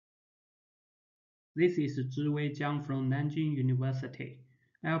This is Zhiwei Jiang from Nanjing University.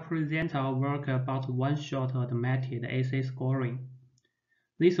 I'll present our work about one-shot automated essay scoring.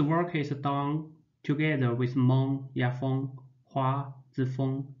 This work is done together with Meng, Yafeng,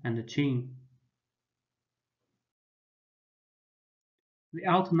 Zifeng, and Qing. The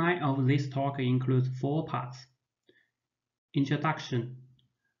outline of this talk includes 4 parts: introduction,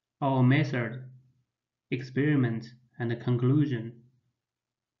 our method, experiment, and conclusion.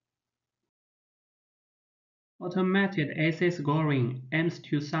 Automated essay scoring aims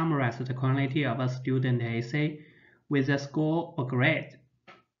to summarize the quality of a student essay with a score or grade.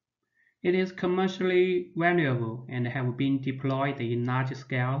 It is commercially valuable and have been deployed in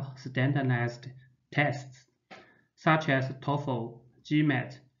large-scale standardized tests, such as TOEFL,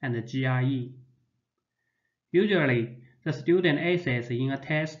 GMAT, and GRE. Usually, the student essays in a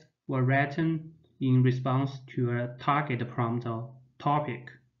test were written in response to a target prompt or topic.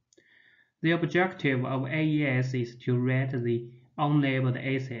 The objective of AES is to rate the unlabeled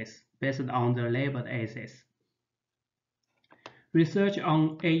essays based on the labeled essays. Research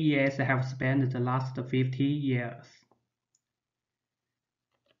on AES have spanned the last 50 years.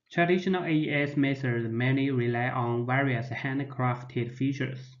 Traditional AES methods mainly rely on various handcrafted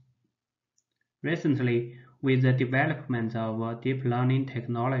features. Recently, with the development of deep learning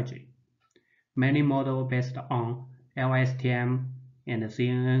technology, many models based on LSTM and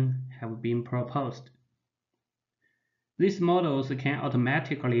CNN have been proposed. These models can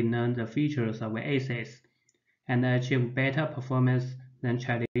automatically learn the features of essays and achieve better performance than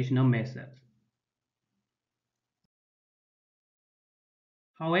traditional methods.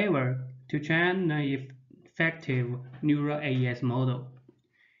 However, to train an effective neural AES model,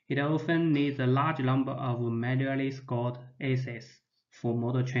 it often needs a large number of manually scored essays for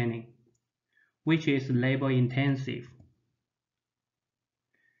model training, which is labor-intensive.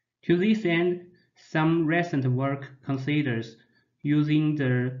 To this end, some recent work considers using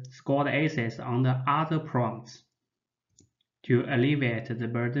the scored essays on the other prompts to alleviate the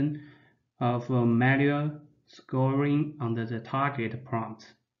burden of manual scoring on the target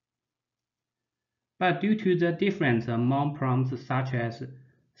prompt. But due to the difference among prompts such as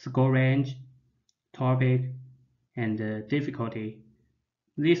score range, topic, and difficulty,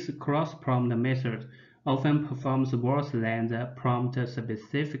 this cross-prompt method often performs worse than the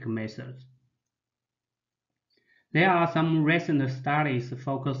prompt-specific method. There are some recent studies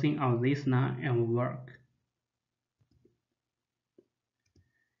focusing on this line of work.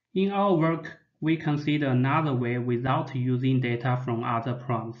 In our work, we consider another way without using data from other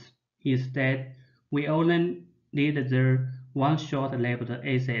prompts. Instead, we only need the one-shot labeled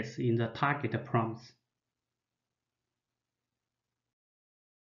essays in the target prompts.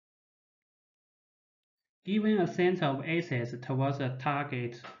 Given a set of essays towards a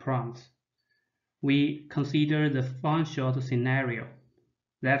target prompt, we consider the one-shot scenario.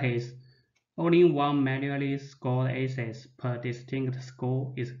 That is, only one manually scored essay per distinct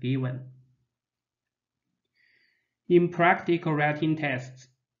score is given. In practical writing tests,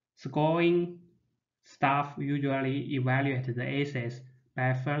 scoring staff usually evaluate the essays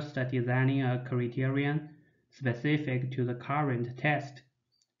by first designing a criterion specific to the current test,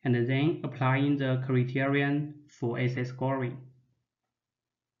 and then applying the criterion for essay scoring.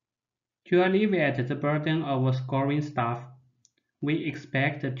 To alleviate the burden of scoring staff, we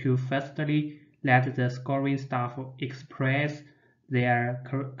expect to firstly let the scoring staff express their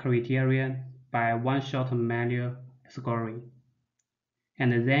criterion by one-shot manual scoring,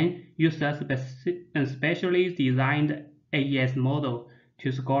 and then use a specially designed AES model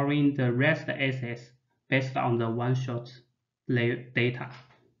to scoring the rest essays based on the one-shot data.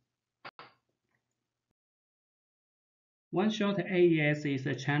 One-shot AES is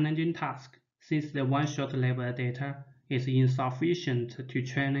a challenging task since the one-shot label data is insufficient to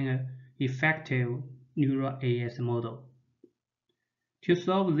train an effective neural AES model. To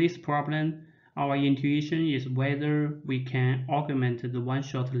solve this problem, our intuition is whether we can augment the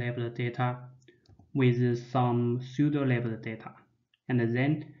one-shot labeled data with some pseudo-labeled data, and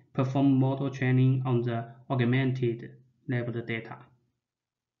then perform model training on the augmented labeled data.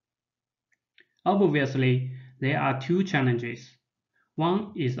 Obviously, there are 2 challenges.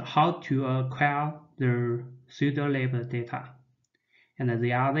 One is how to acquire the pseudo-labeled data, and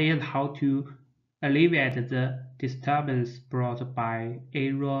the other is how to alleviate the disturbance brought by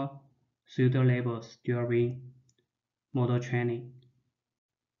error pseudo-labels during model training.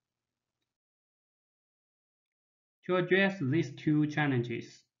 To address these 2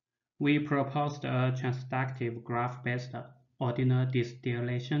 challenges, we proposed a transductive graph-based ordinal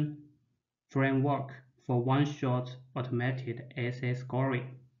distillation framework for one-shot automated essay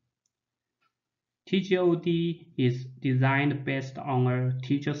scoring. TGOD is designed based on a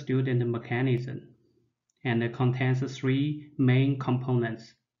teacher-student mechanism and contains three main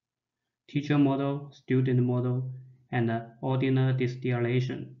components: teacher model, student model, and ordinal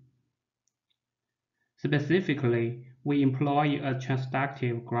distillation. Specifically, we employ a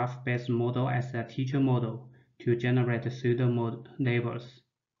transductive graph-based model as a teacher model to generate pseudo-labels.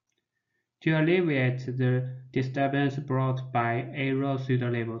 To alleviate the disturbance brought by error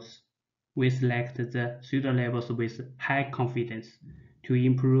pseudo-labels, we select the pseudo-labels with high confidence to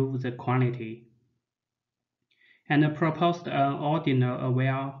improve the quality, and proposed an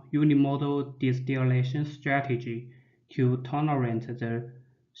ordinal-aware unimodal distillation strategy to tolerate the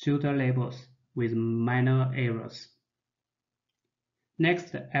pseudo-labels with minor errors.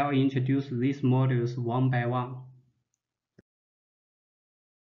 Next, I'll introduce these modules one by one.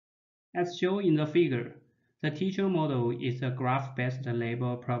 As shown in the figure, the teacher model is a graph-based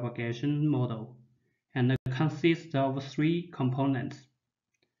label propagation model and consists of three components: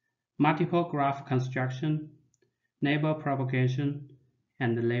 multiple graph construction, label propagation,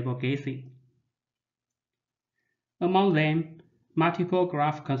 and label guessing. Among them, multiple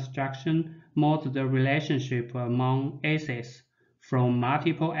graph construction models the relationship among aces from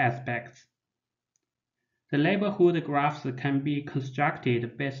multiple aspects. The neighborhood graphs can be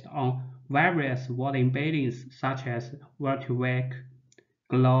constructed based on various word embeddings such as vertiwake,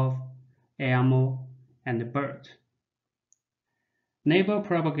 glove, animal, and bird. Label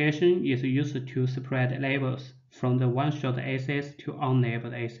propagation is used to spread labels from the one-shot aces to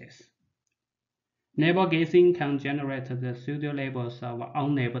unlabeled aces. Label guessing can generate the pseudo-labels of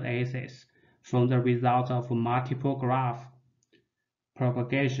unlabeled aces from the result of multiple graph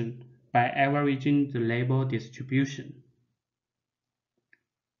propagation by averaging the label distribution.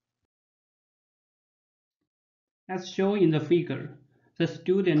 As shown in the figure, the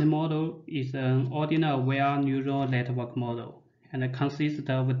student model is an ordinal-aware neural network model and consists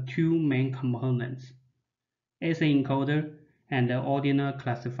of two main components: AC encoder and ordinal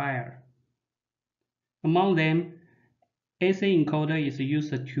classifier. Among them, AC encoder is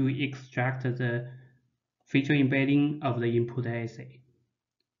used to extract the feature embedding of the input AC.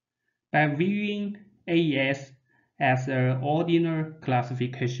 By viewing AES as an ordinal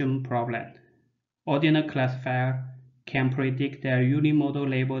classification problem, ordinal classifier can predict the unimodal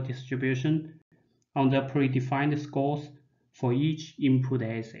label distribution on the predefined scores for each input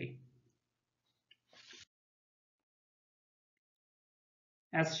assay.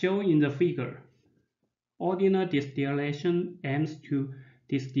 As shown in the figure, ordinal distillation aims to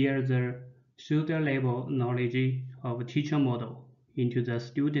distill the pseudo-label knowledge of teacher model into the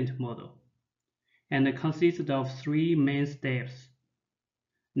student model, and consists of three main steps: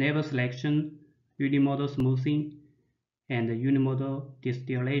 label selection, unimodal smoothing, and unimodal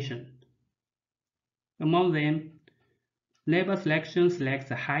distillation. Among them, label selection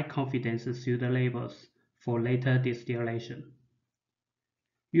selects high-confidence pseudo-labels for later distillation.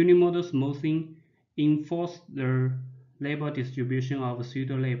 Unimodal smoothing enforces the label distribution of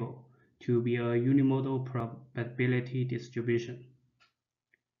pseudo-label to be a unimodal probability distribution.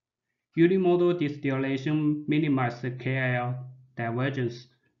 Unimodal distillation minimizes the KL divergence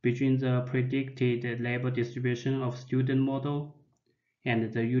between the predicted label distribution of student model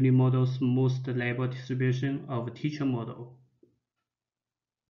and the unimodal smoothed label distribution of teacher model.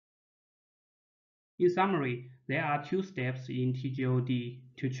 In summary, there are two steps in TGOD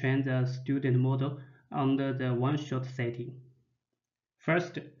to train the student model under the one-shot setting.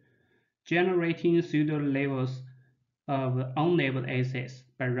 First, generating pseudo-labels of unlabeled assets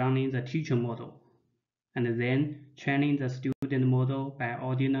by running the teacher model, and then training the student model by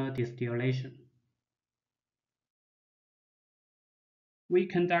ordinal distillation. We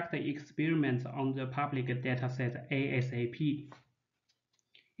conduct experiments on the public dataset ASAP.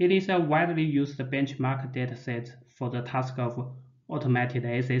 It is a widely used benchmark dataset for the task of automated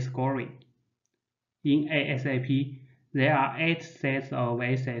assay scoring. In ASAP, there are 8 sets of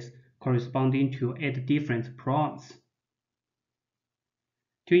assays corresponding to 8 different prompts.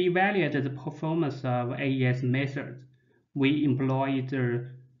 To evaluate the performance of AES methods, we employ the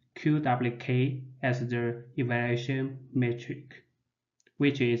QWK as the evaluation metric,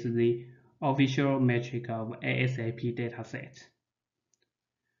 which is the official metric of ASAP dataset.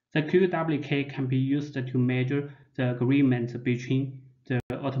 The QWK can be used to measure the agreement between the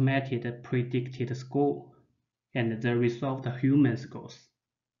automated predicted score and the resolved human scores.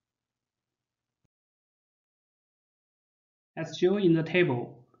 As shown in the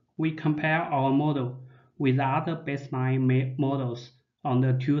table, we compare our model with other baseline models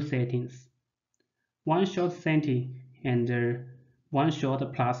under two settings: one-shot setting and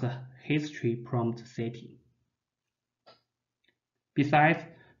one-shot plus history prompt setting. Besides,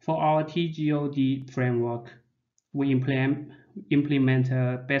 for our TGOD framework, we implement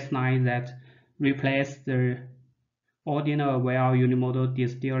a baseline that replaces the ordinal aware unimodal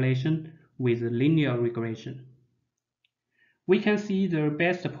distillation with linear regression. We can see the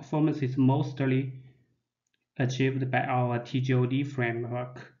best performance is mostly achieved by our TGOD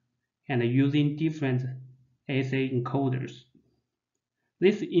framework and using different assay encoders.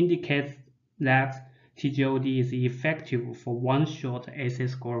 This indicates that TGOD is effective for one-shot assay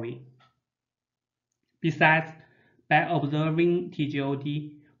scoring. Besides, by observing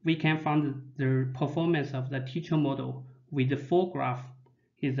TGOD, we can find the performance of the teacher model with the full graph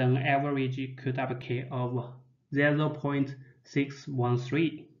is an average QWK of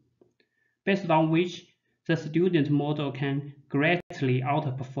 0.613, based on which the student model can greatly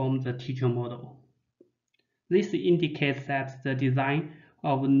outperform the teacher model. This indicates that the design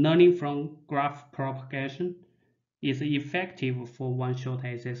of learning from graph propagation is effective for one-shot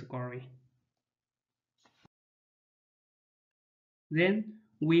assay scoring. Then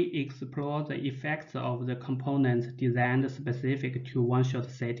we explore the effects of the components designed specific to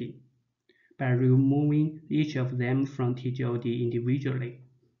one-shot setting by removing each of them from TGOD individually.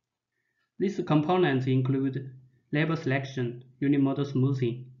 These components include label selection, unimodal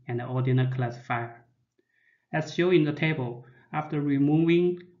smoothing, and ordinal classifier. As shown in the table, after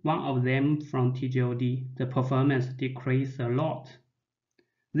removing one of them from TGOD, the performance decreased a lot.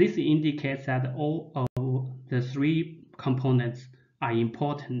 This indicates that all of the three components are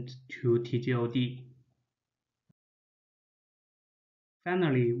important to TGOD.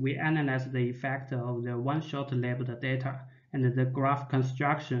 Finally, we analyze the effect of the one-shot labeled data and the graph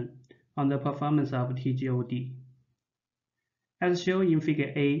construction on the performance of TGOD. As shown in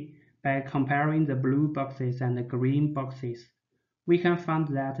Figure A, by comparing the blue boxes and the green boxes, we can find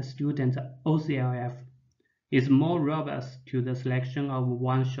that student OCLF is more robust to the selection of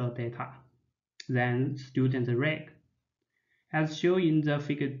one-shot data than student reg. As shown in the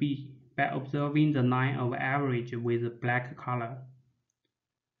Figure B, by observing the line of average with black color,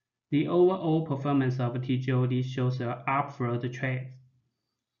 the overall performance of TGOD shows an upward trend,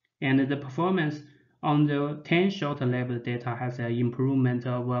 and the performance on the 10-shot level data has an improvement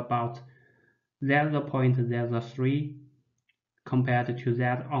of about 0.03 compared to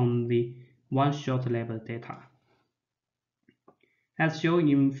that on the one-shot level data. As shown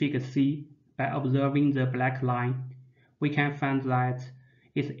in Figure C, by observing the black line, we can find that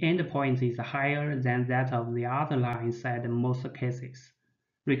its endpoint is higher than that of the other lines at most cases,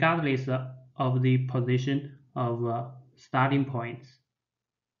 regardless of the position of starting points.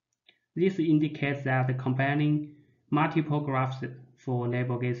 This indicates that combining multiple graphs for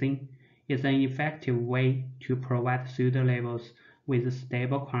label guessing is an effective way to provide pseudo-labels with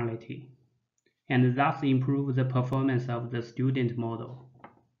stable quality, and thus improve the performance of the student model.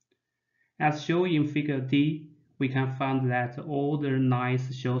 As shown in Figure D, we can find that all the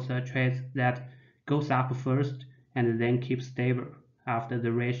lines shows a trend that goes up first and then keeps stable after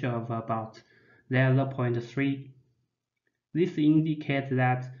the ratio of about 0.3. This indicates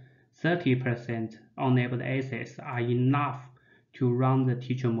that 30% unlabeled assays are enough to run the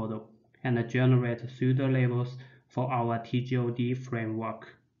teacher model and generate pseudo-labels for our TGOD framework.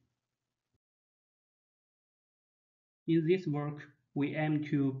 In this work, we aim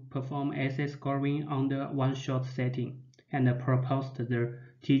to perform assay scoring on the one-shot setting and proposed the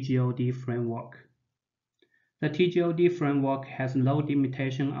TGOD framework. The TGOD framework has no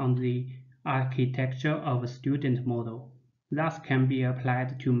limitation on the architecture of a student model, thus can be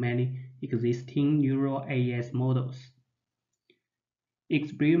applied to many existing neural AES models.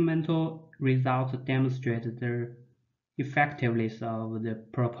 Experimental results demonstrate the effectiveness of the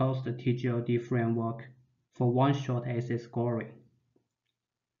proposed TGOD framework for one-shot assay scoring.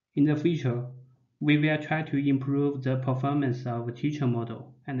 In the future, we will try to improve the performance of teacher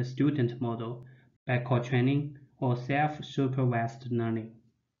model and student model by co-training or self-supervised learning.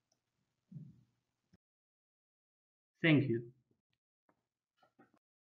 Thank you.